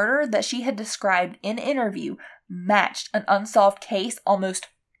one murder that she had described in interview matched an unsolved case almost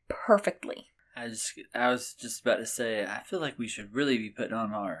perfectly. I was just about to say, I feel like we should really be putting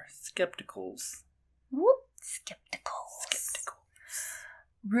on our skepticals. Whoop, skepticals.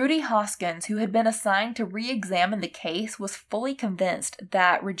 Rudy Hoskins, who had been assigned to re-examine the case, was fully convinced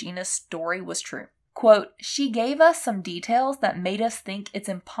that Regina's story was true. Quote, she gave us some details that made us think it's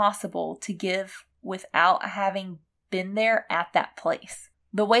impossible to give without having been there at that place.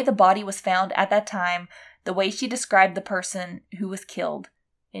 The way the body was found at that time, the way she described the person who was killed,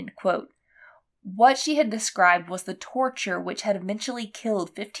 end quote. What she had described was the torture which had eventually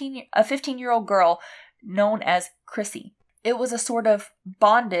killed a 15-year-old girl known as Chrissy. It was a sort of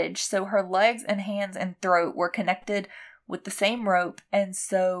bondage, so her legs and hands and throat were connected with the same rope, and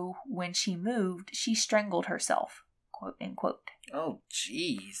so when she moved, she strangled herself, quote, end quote. Oh,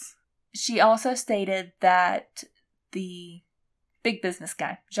 jeez. She also stated that the big business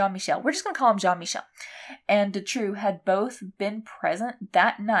guy, Jean-Michel, we're just going to call him Jean-Michel, and Dutroux had both been present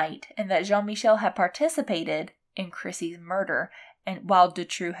that night, and that Jean-Michel had participated in Chrissy's murder, and while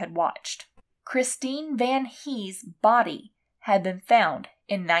Dutroux had watched. Christine Van Hees' body had been found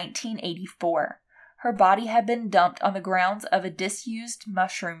in 1984. Her body had been dumped on the grounds of a disused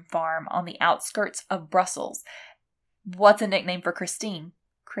mushroom farm on the outskirts of Brussels. What's a nickname for Christine?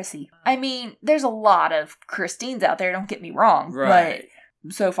 Chrissy. I mean, there's a lot of Christines out there, don't get me wrong, right.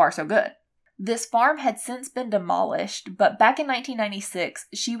 But so far so good. This farm had since been demolished, but back in 1996,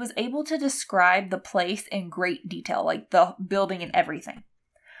 she was able to describe the place in great detail, like the building and everything.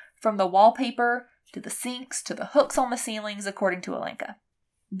 From the wallpaper, to the sinks, to the hooks on the ceilings, according to Alenka.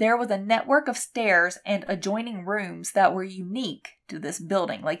 There was a network of stairs and adjoining rooms that were unique to this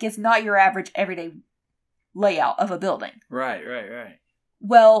building. Like, it's not your average everyday layout of a building. Right.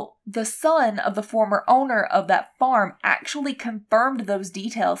 Well, the son of the former owner of that farm actually confirmed those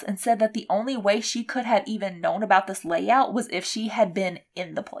details and said that the only way she could have even known about this layout was if she had been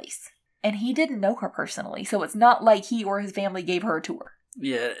in the place. And he didn't know her personally, so it's not like he or his family gave her a tour.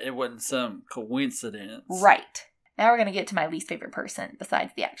 Yeah, it wasn't some coincidence. Right. Now we're going to get to my least favorite person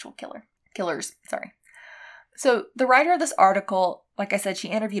besides the actual killers. So the writer of this article, like I said, she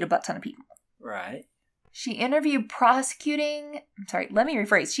interviewed a butt ton of people. Right. She interviewed prosecuting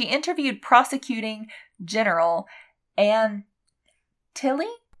General Anne Tilly?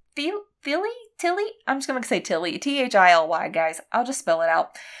 Tilly? I'm just going to say Tilly. Tilly, guys. I'll just spell it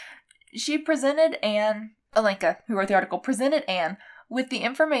out. She presented Anne, Alenka, who wrote the article, presented Anne with the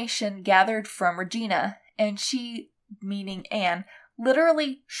information gathered from Regina, and she, meaning Anne,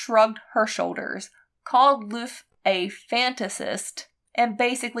 literally shrugged her shoulders, called Luf a fantasist, and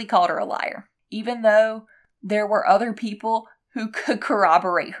basically called her a liar, even though there were other people who could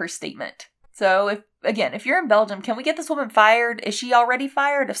corroborate her statement. So, if you're in Belgium, can we get this woman fired? Is she already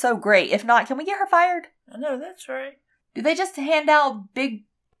fired? If so, great. If not, can we get her fired? I know, that's right. Do they just hand out big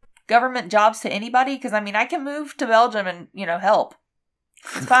government jobs to anybody? Because, I can move to Belgium and, help.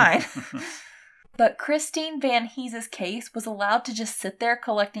 It's fine. But Christine Van Hees' case was allowed to just sit there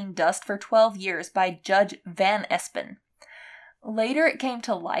collecting dust for 12 years by Judge Van Espen. Later it came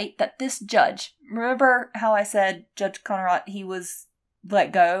to light that this judge, remember how I said Judge Conrad, he was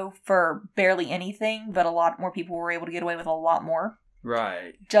let go for barely anything, but a lot more people were able to get away with a lot more?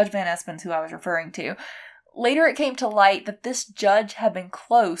 Right. Judge Van Espen's who I was referring to. Later it came to light that this judge had been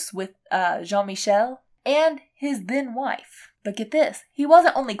close with Jean-Michel and his then wife. But get this, he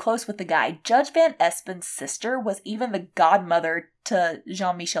wasn't only close with the guy. Judge Van Espen's sister was even the godmother to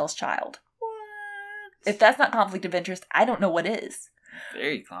Jean-Michel's child. What? If that's not conflict of interest, I don't know what is.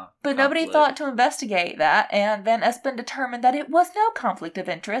 Very conflict. But nobody thought to investigate that, and Van Espen determined that it was no conflict of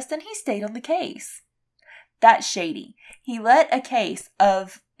interest, and he stayed on the case. That's shady. He let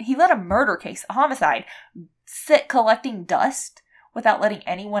a murder case, a homicide, sit collecting dust without letting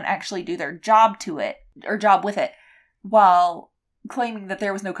anyone actually do their job with it, while claiming that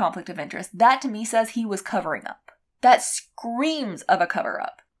there was no conflict of interest. That to me says he was covering up. That screams of a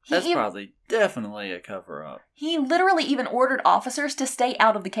cover-up. That's probably definitely a cover-up. He literally even ordered officers to stay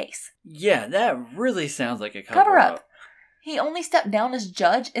out of the case. Yeah, that really sounds like a cover-up. He only stepped down as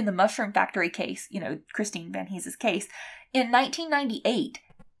judge in the Mushroom Factory case, Christine Van Hees' case, in 1998,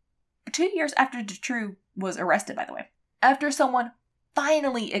 2 years after Dutroux was arrested, by the way, after someone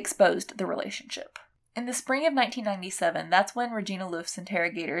finally exposed the relationship. In the spring of 1997, that's when Regina Luf's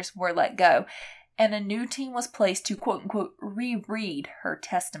interrogators were let go, and a new team was placed to quote-unquote reread her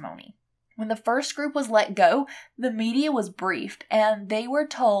testimony. When the first group was let go, the media was briefed, and they were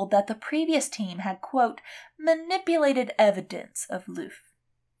told that the previous team had, quote, manipulated evidence of Luf,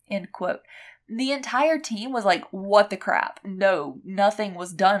 end quote. The entire team was like, what the crap? No, nothing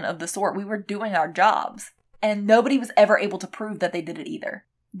was done of the sort. We were doing our jobs. And nobody was ever able to prove that they did it either.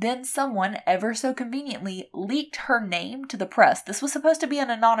 Then someone, ever so conveniently, leaked her name to the press. This was supposed to be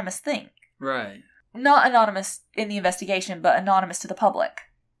an anonymous thing. Right. Not anonymous in the investigation, but anonymous to the public,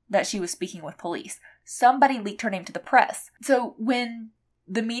 that she was speaking with police. Somebody leaked her name to the press. So when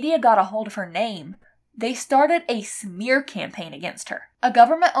the media got a hold of her name, they started a smear campaign against her. A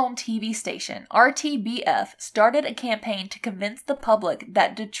government-owned TV station, RTBF, started a campaign to convince the public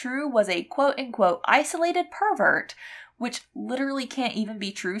that Dutroux was a quote-unquote isolated pervert, which literally can't even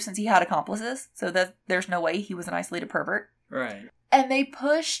be true since he had accomplices, so that there's no way he was an isolated pervert. Right. And they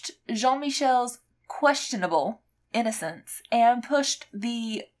pushed Jean-Michel's questionable innocence and pushed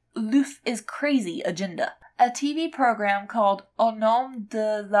the Luf is crazy agenda. A TV program called Au Nom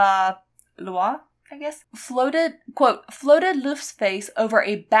de la Loi, I guess, floated Luf's face over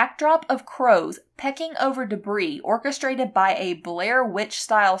a backdrop of crows pecking over debris orchestrated by a Blair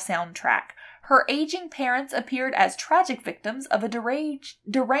Witch-style soundtrack. Her aging parents appeared as tragic victims of a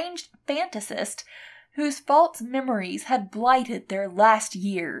deranged fantasist whose false memories had blighted their last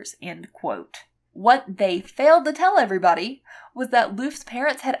years, end quote. What they failed to tell everybody was that Luf's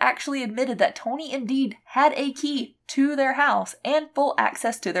parents had actually admitted that Tony indeed had a key to their house and full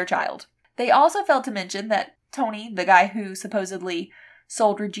access to their child. They also failed to mention that Tony, the guy who supposedly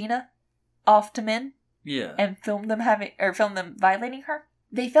sold Regina off to men and filmed them violating her,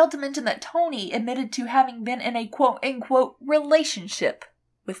 they failed to mention that Tony admitted to having been in a quote-unquote relationship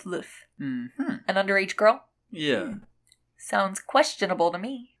with Luf. Mm-hmm. An underage girl? Yeah. Sounds questionable to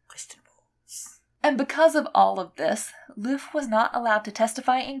me. Questionable. And because of all of this, Luf was not allowed to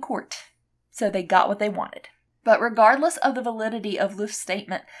testify in court, so they got what they wanted. But regardless of the validity of Luf's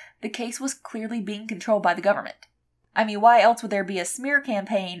statement, the case was clearly being controlled by the government. I mean, why else would there be a smear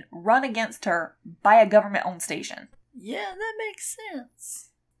campaign run against her by a government-owned station? Yeah, that makes sense.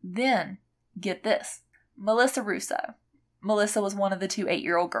 Then, get this. Melissa Russo. Melissa was one of the two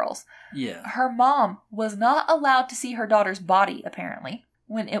 8-year-old girls. Yeah. Her mom was not allowed to see her daughter's body, apparently,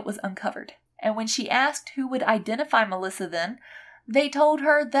 when it was uncovered. And when she asked who would identify Melissa then, they told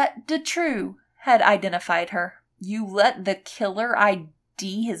her that Dutroux had identified her. You let the killer ID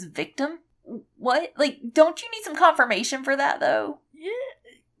his victim? What? Like, don't you need some confirmation for that, though? Yeah,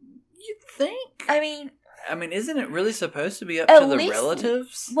 you think? I mean, isn't it really supposed to be up to the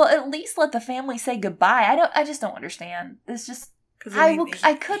relatives? Well, at least let the family say goodbye. I just don't understand. It's just,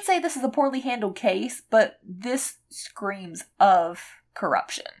 I could say this is a poorly handled case, but this screams of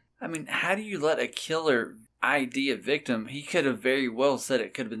corruption. I mean, how do you let a killer ID a victim? He could have very well said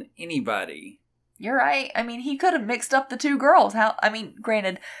it could have been anybody. You're right. I mean, he could have mixed up the two girls.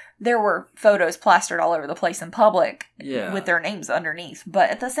 Granted, there were photos plastered all over the place in public with their names underneath. But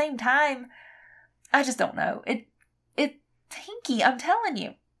at the same time, I just don't know. It's hinky, I'm telling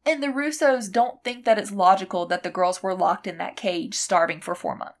you. And the Russos don't think that it's logical that the girls were locked in that cage starving for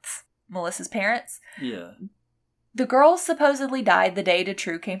 4 months. Melissa's parents? Yeah. The girls supposedly died the day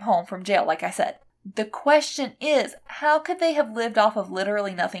Dutroux came home from jail, like I said. The question is, how could they have lived off of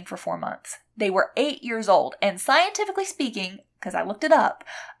literally nothing for 4 months? They were 8 years old, and scientifically speaking, because I looked it up,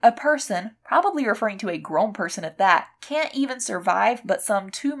 a person, probably referring to a grown person at that, can't even survive but some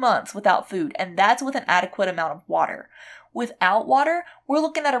 2 months without food, and that's with an adequate amount of water. Without water, we're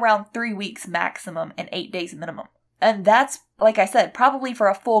looking at around 3 weeks maximum and 8 days minimum. And that's, like I said, probably for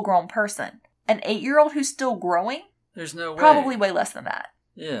a full-grown person. An 8-year-old who's still growing? There's no way. Probably way less than that.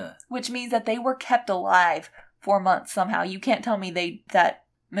 Yeah. Which means that they were kept alive 4 months somehow. You can't tell me that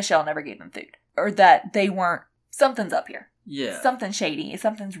Michelle never gave them food. Or that they weren't. Something's up here. Yeah. Something's shady.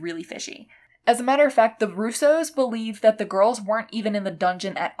 Something's really fishy. As a matter of fact, the Russos believe that the girls weren't even in the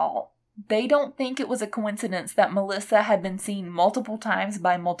dungeon at all. They don't think it was a coincidence that Melissa had been seen multiple times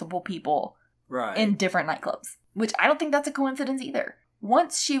by multiple people in different nightclubs. Which I don't think that's a coincidence either.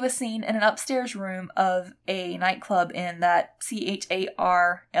 Once she was seen in an upstairs room of a nightclub in that Charleroi,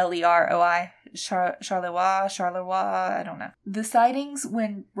 Charleroi, I don't know. The sightings,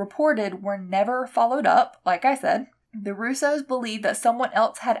 when reported, were never followed up, like I said. The Russos believed that someone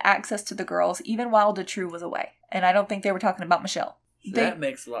else had access to the girls even while Dutroux was away. And I don't think they were talking about Michelle. That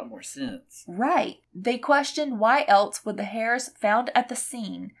makes a lot more sense. Right. They questioned why else would the hairs found at the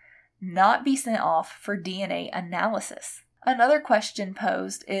scene not be sent off for DNA analysis. Another question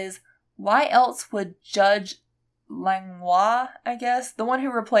posed is, why else would Judge Langlois, I guess, the one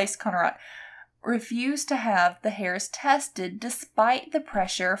who replaced Connerat, refuse to have the hairs tested despite the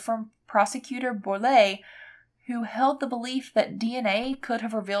pressure from prosecutor Bourlet, who held the belief that DNA could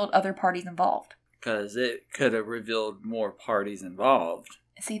have revealed other parties involved. Because it could have revealed more parties involved.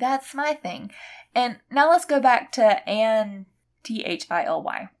 See, that's my thing. And now let's go back to Anne, Thily.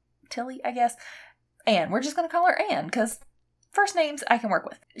 Tilly, I guess. Anne. We're just going to call her Anne, because first names I can work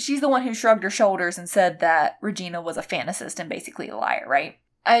with. She's the one who shrugged her shoulders and said that Regina was a fantasist and basically a liar, right?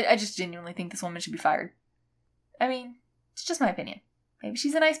 I just genuinely think this woman should be fired. I mean, it's just my opinion. Maybe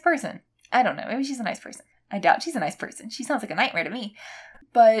she's a nice person. I don't know. Maybe she's a nice person. I doubt she's a nice person. She sounds like a nightmare to me.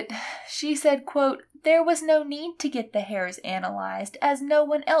 But she said, quote, "There was no need to get the hairs analyzed as no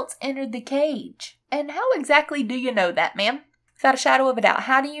one else entered the cage." And how exactly do you know that, ma'am? Without a shadow of a doubt,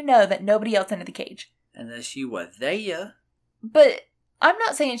 how do you know that nobody else entered the cage? Unless you were there. But I'm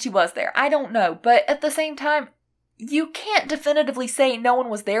not saying she was there. I don't know. But at the same time, you can't definitively say no one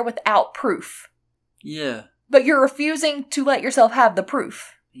was there without proof. Yeah. But you're refusing to let yourself have the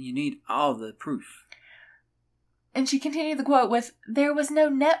proof. You need all the proof. And she continued the quote with, "There was no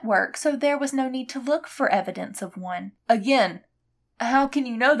network, so there was no need to look for evidence of one." Again, how can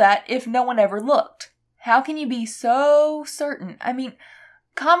you know that if no one ever looked? How can you be so certain? I mean,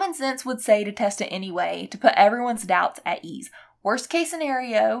 common sense would say to test it anyway, to put everyone's doubts at ease. Worst case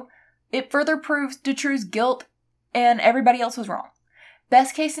scenario, it further proves Dutroux's guilt and everybody else was wrong.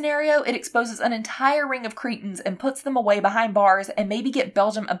 Best case scenario, it exposes an entire ring of cretins and puts them away behind bars and maybe get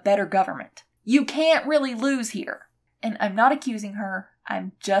Belgium a better government. You can't really lose here. And I'm not accusing her.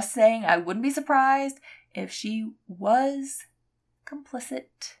 I'm just saying I wouldn't be surprised if she was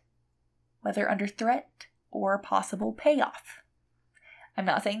complicit, whether under threat or possible payoff. I'm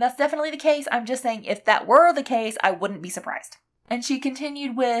not saying that's definitely the case. I'm just saying if that were the case, I wouldn't be surprised. And she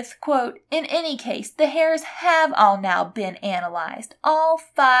continued with, quote, "In any case, the hairs have all now been analyzed. All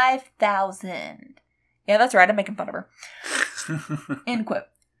 5,000. Yeah, that's right. I'm making fun of her. End quote.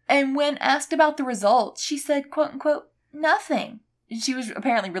 And when asked about the results, she said, quote unquote, "Nothing." She was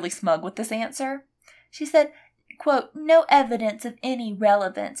apparently really smug with this answer. She said, quote, "No evidence of any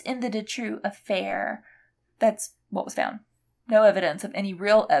relevance in the Dutroux affair." That's what was found. No evidence of any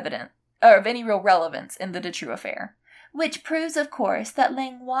real relevance in the Dutroux affair. "Which proves, of course, that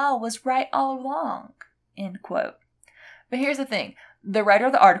Langlois was right all along." End quote. But here's the thing. The writer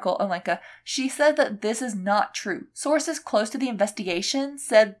of the article, Olenka, she said that this is not true. Sources close to the investigation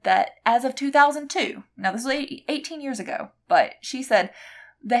said that as of 2002, now this was 18 years ago, but she said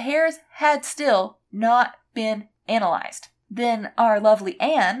the hairs had still not been analyzed. Then our lovely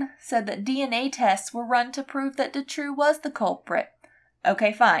Anne said that DNA tests were run to prove that Dutroux was the culprit.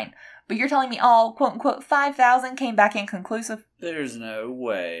 Okay, fine. But you're telling me all, quote-unquote, 5,000 came back inconclusive? There's no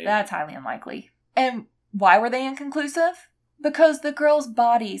way. That's highly unlikely. And why were they inconclusive? Because the girls'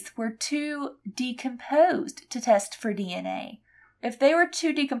 bodies were too decomposed to test for DNA. If they were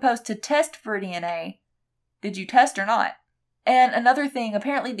too decomposed to test for DNA, did you test or not? And another thing,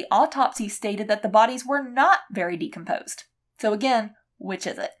 apparently the autopsy stated that the bodies were not very decomposed. So again, which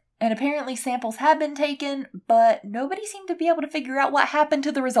is it? And apparently samples have been taken, but nobody seemed to be able to figure out what happened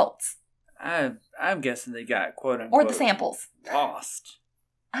to the results. I'm guessing they got quote-unquote Or the samples. Lost.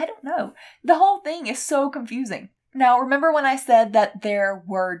 I don't know. The whole thing is so confusing. Now, remember when I said that there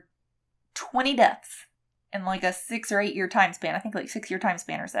were 20 deaths in like a 6 or 8 year time span? I think like 6 year time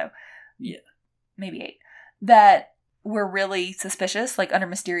span or so. Yeah. Maybe 8. That were really suspicious, like under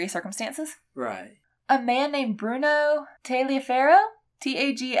mysterious circumstances. Right. A man named Bruno Tagliaferro?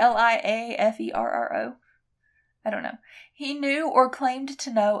 Tagliaferro? I don't know. He knew or claimed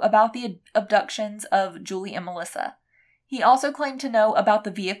to know about the abductions of Julie and Melissa. He also claimed to know about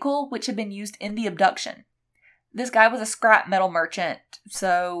the vehicle which had been used in the abduction. This guy was a scrap metal merchant,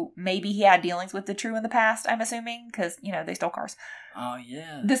 so maybe he had dealings with Dutroux in the past, I'm assuming, because, they stole cars. Oh,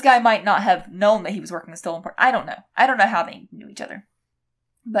 yeah. This guy might not have known that he was working with stolen parts. I don't know. I don't know how they knew each other.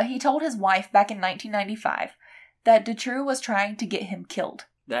 But he told his wife back in 1995 that Dutroux was trying to get him killed.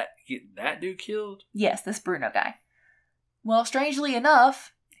 That dude killed? Yes, this Bruno guy. Well, strangely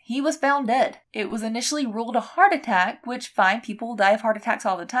enough, he was found dead. It was initially ruled a heart attack, which fine, people die of heart attacks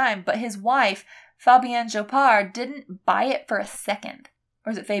all the time, but his wife, Fabienne Jopard, didn't buy it for a second.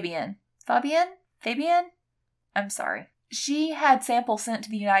 Or is it Fabienne? Fabienne? I'm sorry. She had samples sent to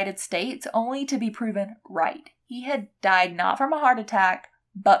the United States only to be proven right. He had died not from a heart attack,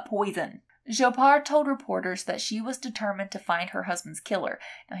 but poison. Jopard told reporters that she was determined to find her husband's killer.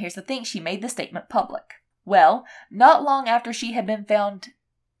 Now here's the thing, she made the statement public. Well, not long after that, she had been found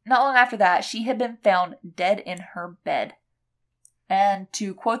dead in her bed. And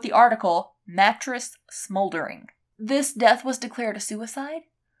to quote the article, mattress smoldering. This death was declared a suicide,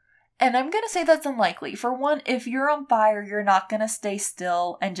 And I'm going to say that's unlikely. For one, if you're on fire, you're not going to stay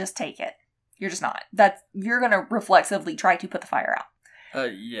still and just take it. You're just not. You're going to reflexively try to put the fire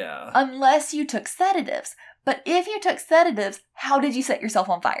out. Yeah. Unless you took sedatives. But if you took sedatives, how did you set yourself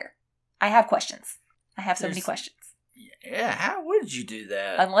on fire? I have questions. I have so many questions. Yeah, how would you do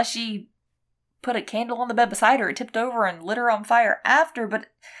that? Unless she put a candle on the bed beside her, tipped over, and lit her on fire after, but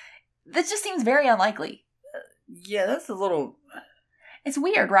this just seems very unlikely. Yeah, that's a little... It's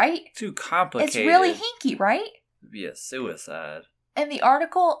weird, right? Too complicated. It's really hinky, right? It'd be a suicide. And the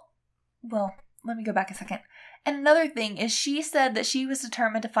article... Well, let me go back a second. And another thing is she said that she was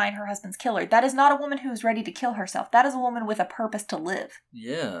determined to find her husband's killer. That is not a woman who is ready to kill herself. That is a woman with a purpose to live.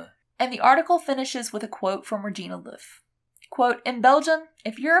 Yeah. And the article finishes with a quote from Regina Louf. Quote, "In Belgium,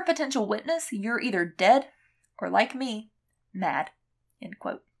 if you're a potential witness, you're either dead or, like me, mad." End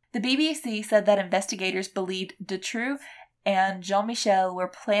quote. The BBC said that investigators believed Dutroux and Jean-Michel were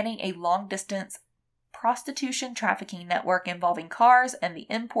planning a long-distance prostitution trafficking network involving cars and the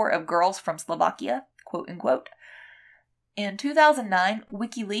import of girls from Slovakia, quote unquote. In 2009,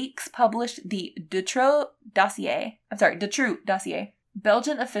 WikiLeaks published the Dutroux dossier.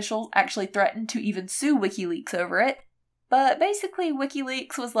 Belgian officials actually threatened to even sue WikiLeaks over it, but basically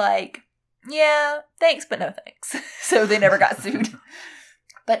WikiLeaks was like, yeah, thanks, but no thanks. So they never got sued.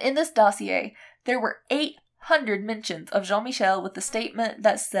 But in this dossier, there were 800 mentions of Jean-Michel with the statement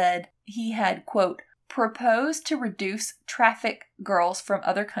that said he had, quote, proposed to reduce traffic girls from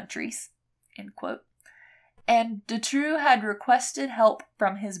other countries, end quote. And Dutroux had requested help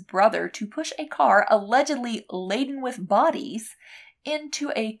from his brother to push a car allegedly laden with bodies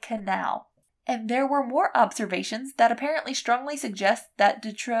into a canal. And there were more observations that apparently strongly suggest that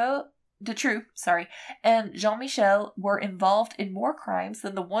Dutroux and Jean-Michel were involved in more crimes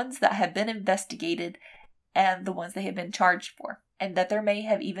than the ones that had been investigated and the ones they had been charged for, and that there may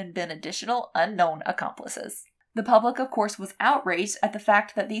have even been additional unknown accomplices. The public, of course, was outraged at the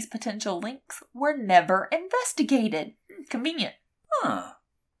fact that these potential links were never investigated. Convenient. Huh.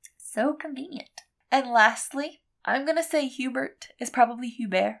 So convenient. And lastly, I'm going to say Hubert is probably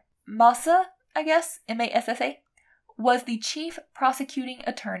Hubert. Massa, I guess, M-A-S-S-A, was the chief prosecuting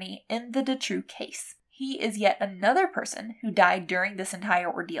attorney in the Dutroux case. He is yet another person who died during this entire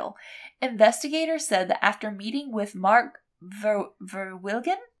ordeal. Investigators said that after meeting with Mark Verwilgen,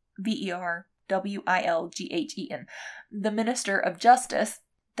 Verwilgen, the Minister of Justice,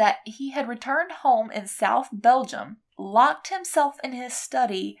 that he had returned home in South Belgium, locked himself in his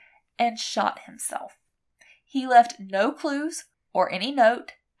study, and shot himself. He left no clues or any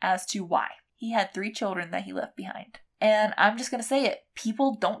note as to why. He had 3 children that he left behind. And I'm just going to say it.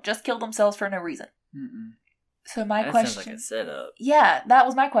 People don't just kill themselves for no reason. Mm-mm. So my that question... sounds like a setup. Yeah, that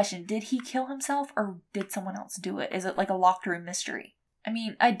was my question. Did he kill himself or did someone else do it? Is it like a locked room mystery? I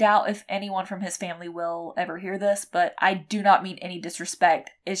mean, I doubt if anyone from his family will ever hear this, but I do not mean any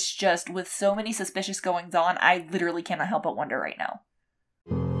disrespect. It's just with so many suspicious goings on, I literally cannot help but wonder right now.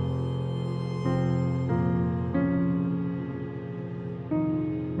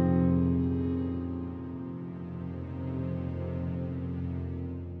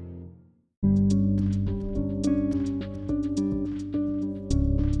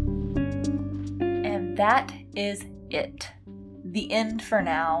 And that is it. The end for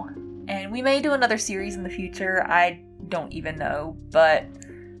now. And we may do another series in the future. I don't even know. But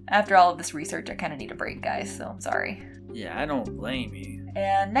after all of this research, I kind of need a break, guys. So I'm sorry. Yeah, I don't blame you.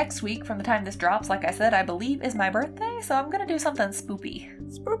 And next week, from the time this drops, like I said, I believe is my birthday. So I'm going to do something spoopy.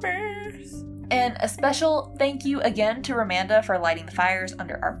 Spoopers! And a special thank you again to Ramanda for lighting the fires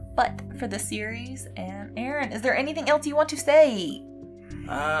under our butt for this series. And Aaron, is there anything else you want to say?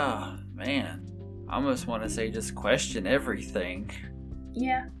 Oh, man. I almost want to say just question everything.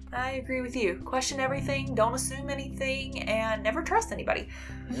 Yeah, I agree with you. Question everything, don't assume anything, and never trust anybody.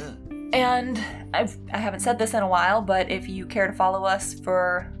 Yeah. And I haven't said this in a while, but if you care to follow us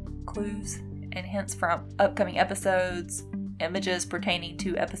for clues and hints from upcoming episodes, images pertaining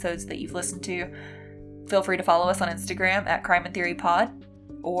to episodes that you've listened to, feel free to follow us on Instagram at Crime and Theory Pod,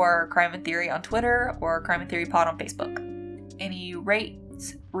 or Crime and Theory on Twitter, or Crime and Theory Pod on Facebook. Any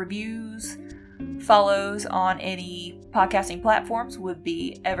rates, reviews, follows on any podcasting platforms would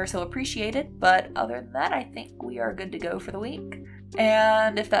be ever so appreciated. But other than that, I think we are good to go for the week.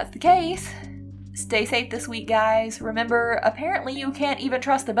 And if that's the case, stay safe this week, guys. Remember, apparently you can't even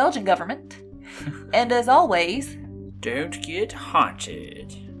trust the Belgian government. And as always, don't get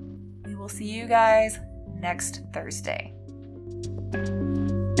haunted. We will see you guys next Thursday.